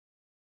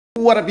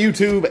What up,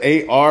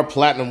 YouTube? AR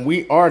Platinum.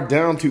 We are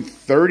down to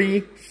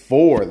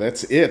 34.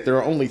 That's it. There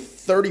are only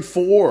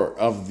 34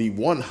 of the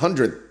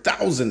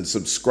 100,000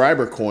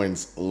 subscriber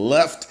coins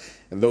left,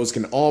 and those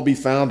can all be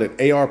found at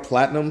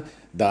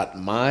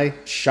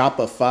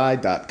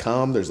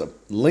arplatinum.myshopify.com. There's a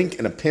link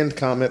in a pinned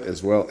comment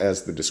as well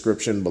as the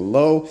description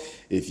below.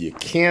 If you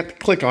can't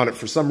click on it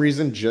for some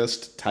reason,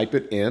 just type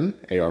it in,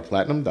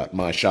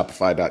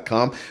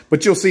 arplatinum.myshopify.com.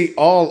 But you'll see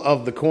all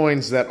of the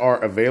coins that are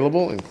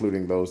available,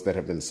 including those that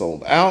have been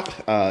sold out,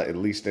 at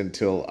least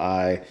until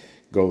I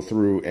go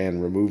through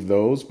and remove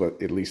those,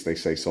 but at least they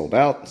say sold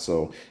out.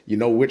 So you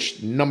know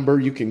which number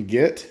you can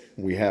get.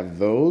 We have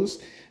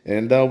those.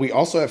 And we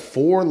also have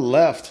 4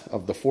 left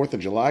of the 4th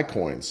of July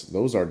coins.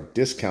 Those are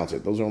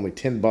discounted. Those are only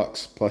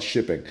 $10 plus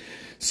shipping.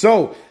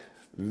 So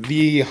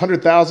the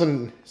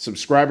 100,000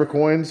 subscriber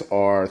coins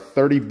are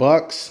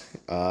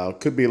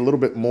 $30. Could be a little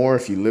bit more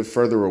if you live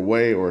further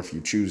away or if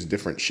you choose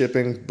different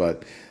shipping.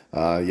 But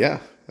yeah,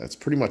 that's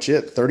pretty much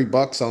it.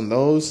 $30 on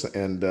those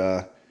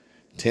and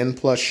 10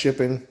 plus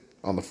shipping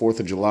on the 4th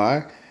of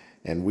July.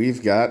 And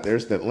we've got,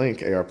 there's that link,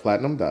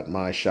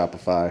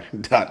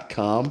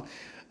 arplatinum.myshopify.com.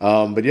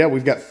 But yeah,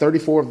 we've got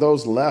 34 of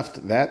those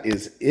left. That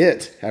is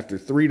it. After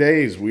 3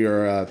 days, we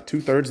are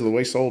 2/3 of the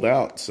way sold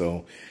out.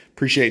 So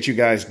appreciate you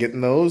guys getting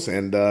those.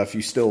 And if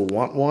you still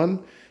want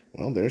one,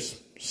 well,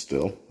 there's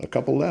still a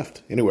couple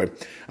left. Anyway,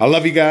 I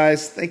love you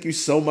guys. Thank you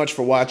so much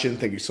for watching.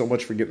 Thank you so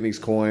much for getting these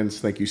coins.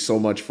 Thank you so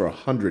much for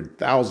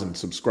 100,000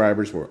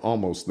 subscribers. We're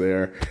almost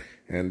there.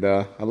 And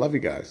I love you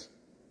guys.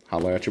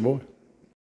 Holla at your boy.